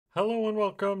Hello and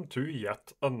welcome to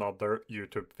yet another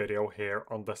YouTube video here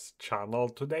on this channel.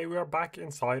 Today we are back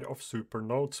inside of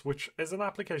Supernotes, which is an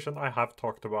application I have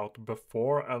talked about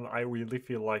before, and I really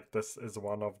feel like this is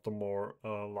one of the more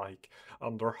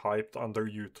underhyped,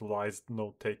 underutilized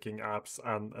note-taking apps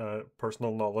and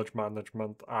personal knowledge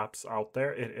management apps out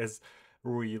there. It is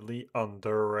really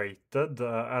underrated,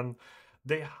 and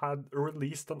they had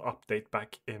released an update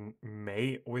back in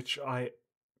May, which I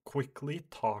quickly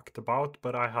talked about,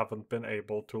 but I haven't been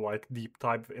able to like deep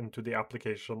dive into the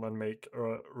application and make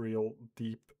a real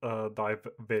deep dive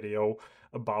video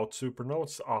about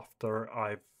Supernotes after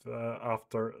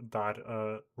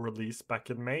that release back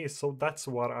in May. So that's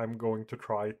what I'm going to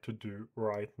try to do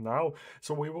right now.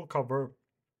 So we will cover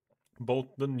both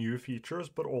the new features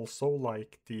but also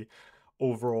like the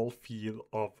overall feel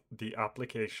of the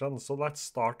application. So let's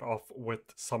start off with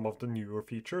some of the newer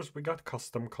features. We got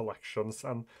custom collections,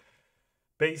 and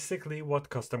basically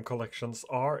what custom collections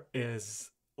are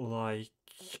is like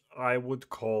I would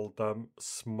call them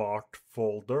smart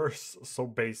folders. So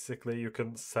basically you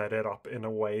can set it up in a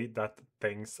way that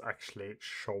things actually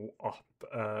show up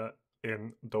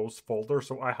in those folders.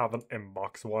 So I have an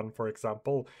inbox one, for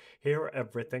example. Here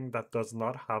everything that does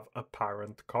not have a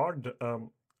parent card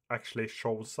actually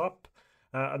shows up,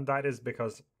 and that is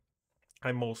because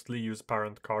I mostly use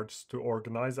parent cards to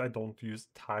organize. I don't use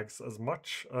tags as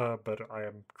much, but I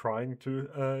am trying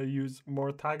to use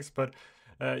more tags. But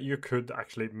you could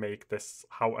actually make this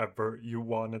however you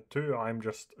wanted to. I'm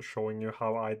just showing you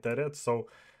how I did it. So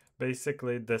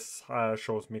basically, this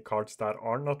shows me cards that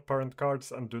are not parent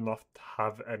cards and do not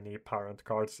have any parent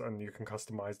cards, and you can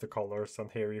customize the colors.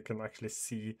 And here you can actually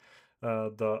see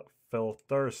the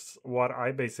filters. What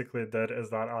I basically did is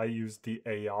that I used the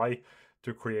AI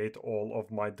to create all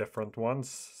of my different ones.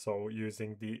 So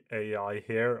using the AI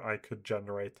here, I could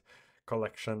generate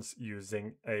collections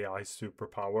using AI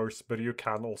superpowers, but you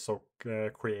can also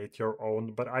create your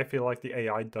own. But I feel like the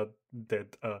AI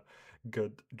did a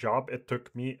good job. It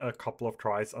took me a couple of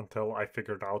tries until I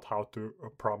figured out how to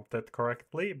prompt it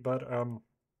correctly, but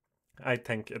I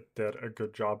think it did a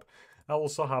good job. I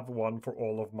also have one for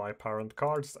all of my parent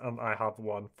cards, and I have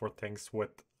one for things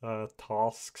with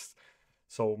tasks.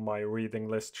 So my reading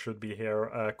list should be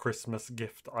here. Christmas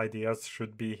gift ideas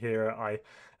should be here. I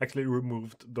actually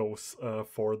removed those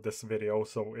for this video,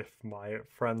 so if my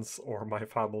friends or my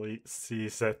family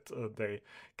sees it, they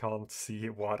can't see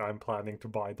what I'm planning to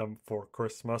buy them for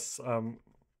Christmas.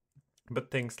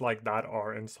 But things like that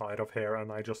are inside of here,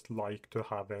 and I just like to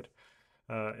have it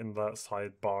in the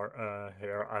sidebar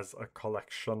here as a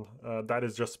collection. That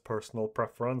is just personal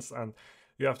preference, and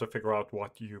you have to figure out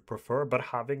what you prefer. But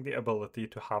having the ability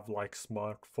to have like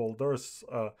smart folders,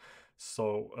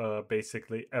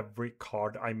 basically every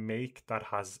card I make that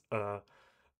has the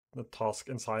task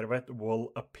inside of it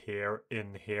will appear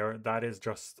in here. That is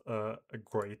just a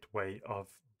great way of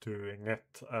doing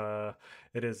it.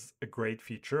 It is a great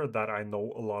feature that I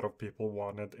know a lot of people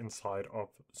wanted inside of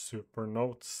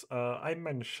Supernotes. I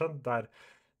mentioned that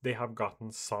they have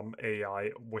gotten some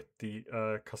AI with the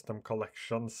custom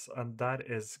collections, and that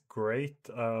is great.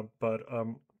 But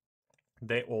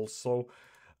they also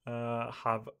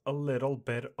have a little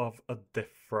bit of a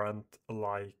different,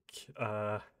 I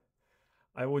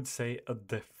would say, a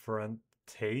different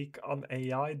take on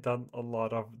AI than a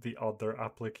lot of the other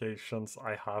applications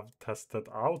I have tested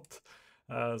out.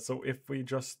 So if we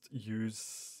just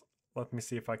use, let me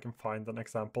see if I can find an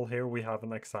example here. We have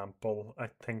an example. I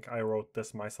think I wrote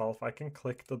this myself. I can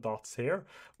click the dots here,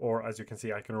 or as you can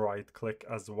see, I can right click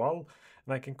as well,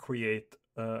 and I can create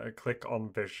a click on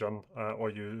vision or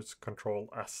use Control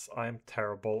S. I am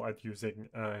terrible at using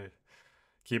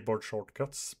keyboard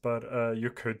shortcuts, but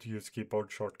you could use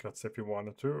keyboard shortcuts if you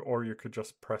wanted to, or you could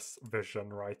just press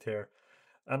vision right here.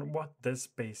 And what this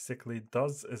basically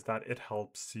does is that it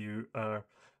helps you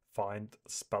find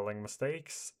spelling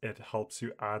mistakes, it helps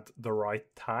you add the right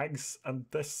tags, and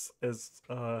this is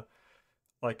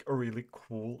like a really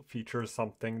cool feature,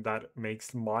 something that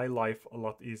makes my life a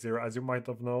lot easier. As you might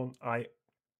have known, I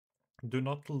do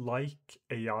not like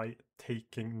AI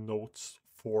taking notes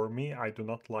for me. I do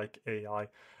not like AI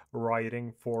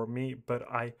writing for me, but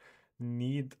I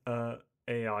need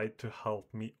AI to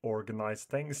help me organize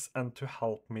things and to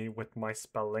help me with my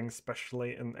spelling,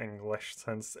 especially in English,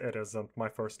 since it isn't my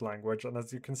first language. And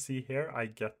as you can see here, I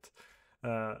get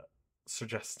uh,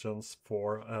 suggestions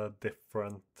for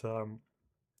different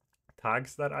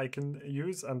tags that I can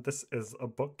use, and this is a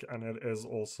book and it is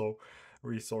also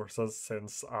resources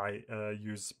since I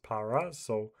use Para.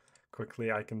 So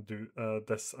quickly I can do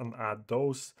this and add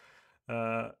those.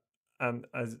 Uh, and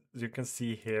as you can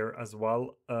see here as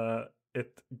well,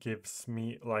 it gives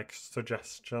me like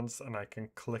suggestions and I can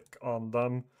click on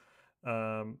them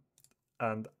um,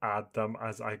 and add them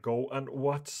as I go. And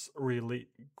what's really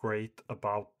great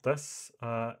about this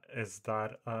is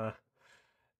that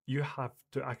you have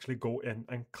to actually go in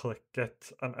and click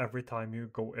it. And every time you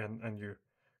go in and you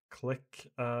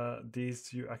click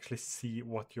these, you actually see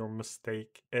what your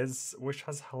mistake is, which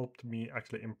has helped me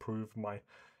actually improve my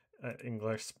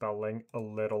English spelling a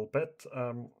little bit.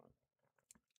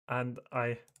 And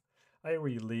I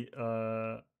really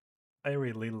I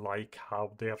really like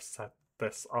how they have set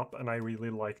this up, and I really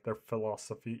like their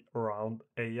philosophy around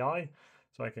AI.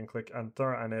 So I can click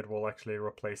enter and it will actually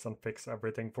replace and fix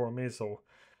everything for me. So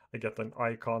I get an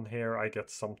icon here, I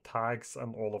get some tags,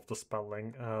 and all of the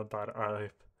spelling that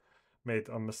I made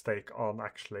a mistake on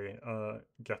actually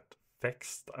get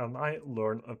fixed. And I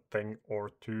learn a thing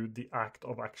or two. The act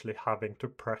of actually having to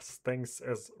press things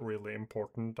is really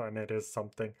important, and it is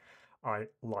something I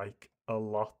like a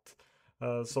lot.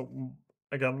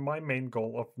 Again, my main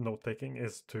goal of note taking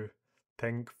is to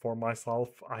think for myself.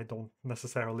 I don't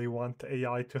necessarily want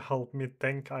AI to help me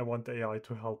think. I want AI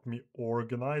to help me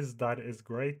organize. That is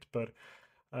great, but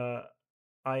uh,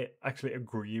 I actually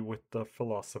agree with the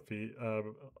philosophy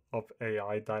of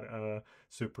AI that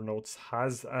Supernotes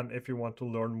has. And if you want to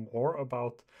learn more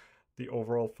about the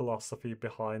overall philosophy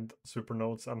behind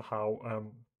Supernotes and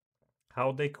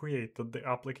how they created the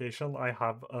application, I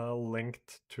have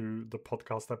linked to the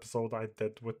podcast episode I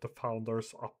did with the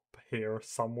founders up here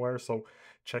somewhere. So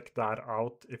check that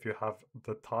out if you have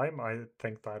the time. I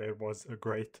think that it was a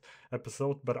great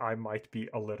episode, but I might be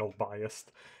a little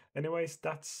biased. Anyways,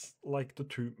 that's like the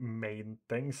two main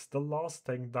things. The last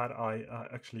thing that I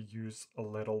actually use a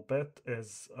little bit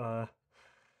is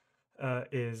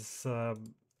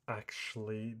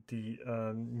actually the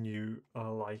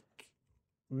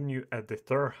new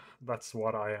editor. That's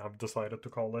what I have decided to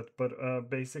call it. But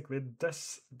basically,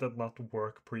 this did not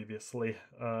work previously,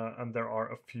 and there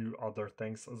are a few other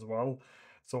things as well.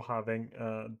 So having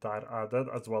that added,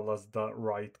 as well as the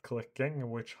right clicking,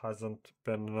 which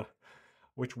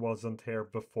wasn't here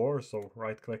before. So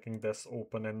right clicking this,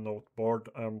 open in Noteboard.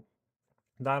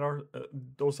 That are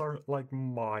those are like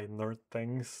minor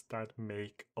things that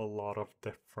make a lot of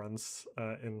difference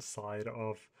inside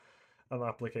of an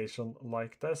application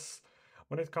like this.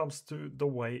 When it comes to the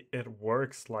way it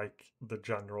works, like the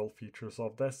general features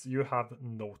of this, you have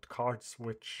note cards,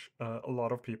 which a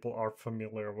lot of people are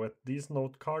familiar with. These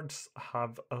note cards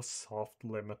have a soft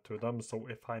limit to them. So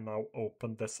if I now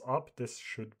open this up,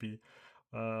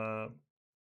 uh,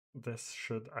 this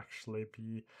should actually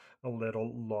be a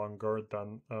little longer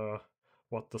than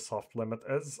what the soft limit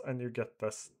is, and you get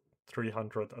this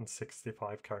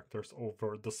 365 characters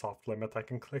over the soft limit. I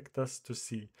can click this to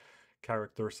see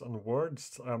characters and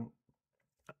words.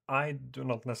 I do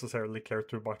not necessarily care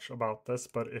too much about this,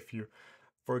 but if you,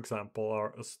 for example,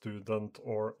 are a student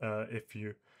or if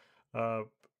you uh,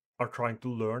 are trying to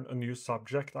learn a new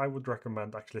subject, I would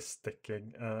recommend actually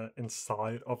sticking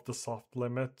inside of the soft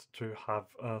limit to have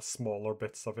smaller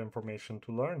bits of information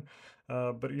to learn.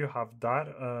 But you have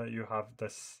that, you have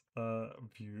this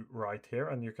view right here,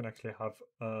 and you can actually have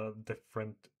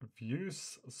different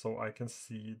views. So I can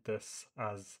see this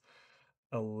as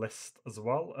a list as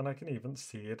well, and I can even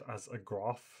see it as a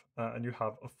graph. And you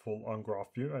have a full-on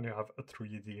graph view, and you have a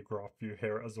 3D graph view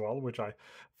here as well, which I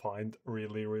find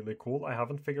really, really cool. I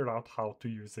haven't figured out how to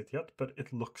use it yet, but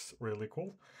it looks really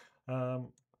cool. Um,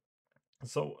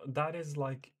 so that is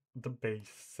like the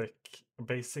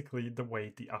basically the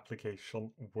way the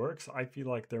application works. I feel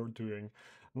like they're doing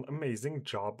an amazing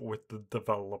job with the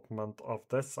development of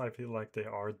this. I feel like they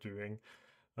are doing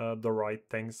the right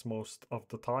things most of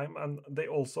the time. And they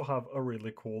also have a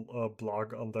really cool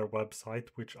blog on their website,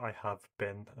 which I have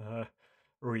been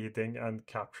reading and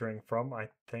capturing from. I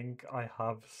think I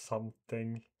have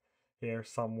something here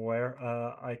somewhere.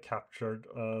 I captured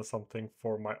something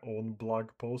for my own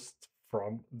blog post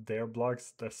from their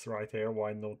blogs. This right here,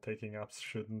 why note-taking apps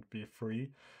shouldn't be free,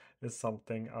 is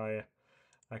something I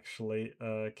actually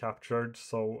captured.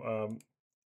 So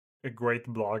a great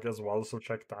blog as well, so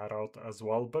check that out as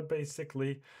well. But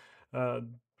basically, uh,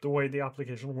 the way the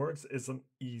application works is an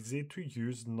easy to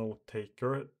use note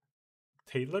taker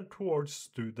tailored towards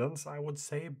students, I would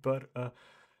say. But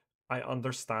I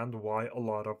understand why a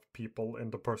lot of people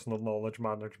in the personal knowledge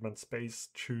management space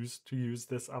choose to use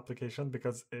this application,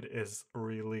 because it is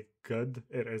really good,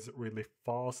 it is really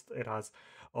fast, it has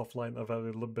offline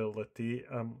availability.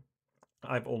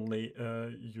 I've only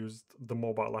used the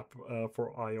mobile app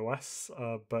for iOS,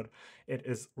 but it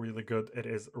is really good. It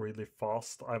is really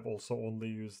fast. I've also only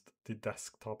used the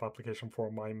desktop application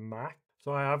for my Mac.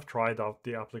 So I have tried out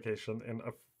the application in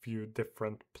a few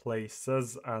different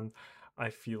places, and I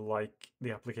feel like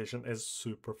the application is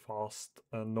super fast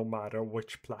no matter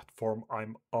which platform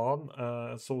I'm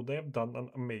on. So they have done an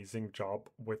amazing job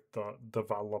with the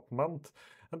development.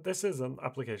 And this is an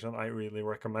application I really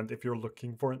recommend if you're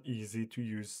looking for an easy to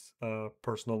use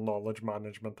personal knowledge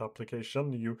management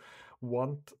application. You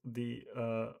want the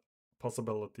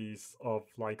possibilities of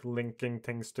like linking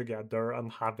things together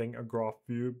and having a graph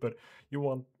view, but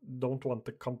you don't want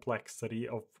the complexity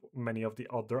of many of the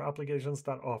other applications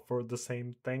that offer the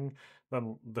same thing,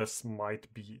 then this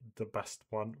might be the best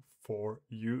one for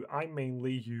you. I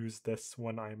mainly use this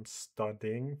when I'm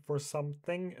studying for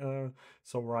something.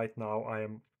 So right now I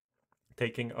am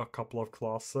taking a couple of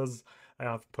classes. I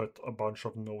have put a bunch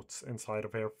of notes inside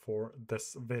of here for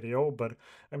this video, but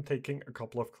I'm taking a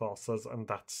couple of classes, and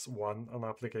that's one. An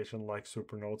application like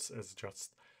Supernotes is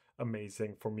just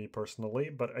amazing for me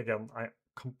personally. But again, I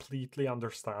completely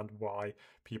understand why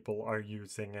people are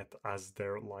using it as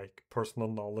their like personal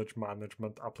knowledge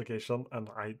management application, and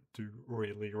I do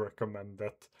really recommend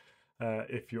it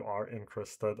if you are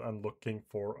interested and looking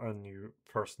for a new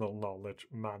personal knowledge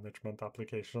management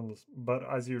applications. But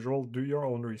as usual, do your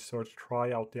own research,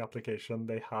 try out the application.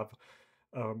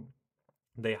 Um,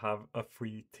 they have a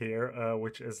free tier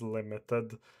which is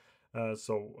limited.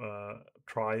 So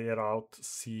try it out,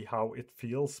 see how it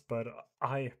feels. But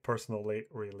I personally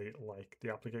really like the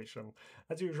application.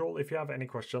 As usual, if you have any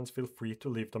questions, feel free to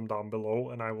leave them down below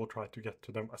and I will try to get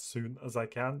to them as soon as I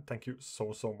can. Thank you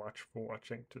so much for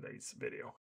watching today's video.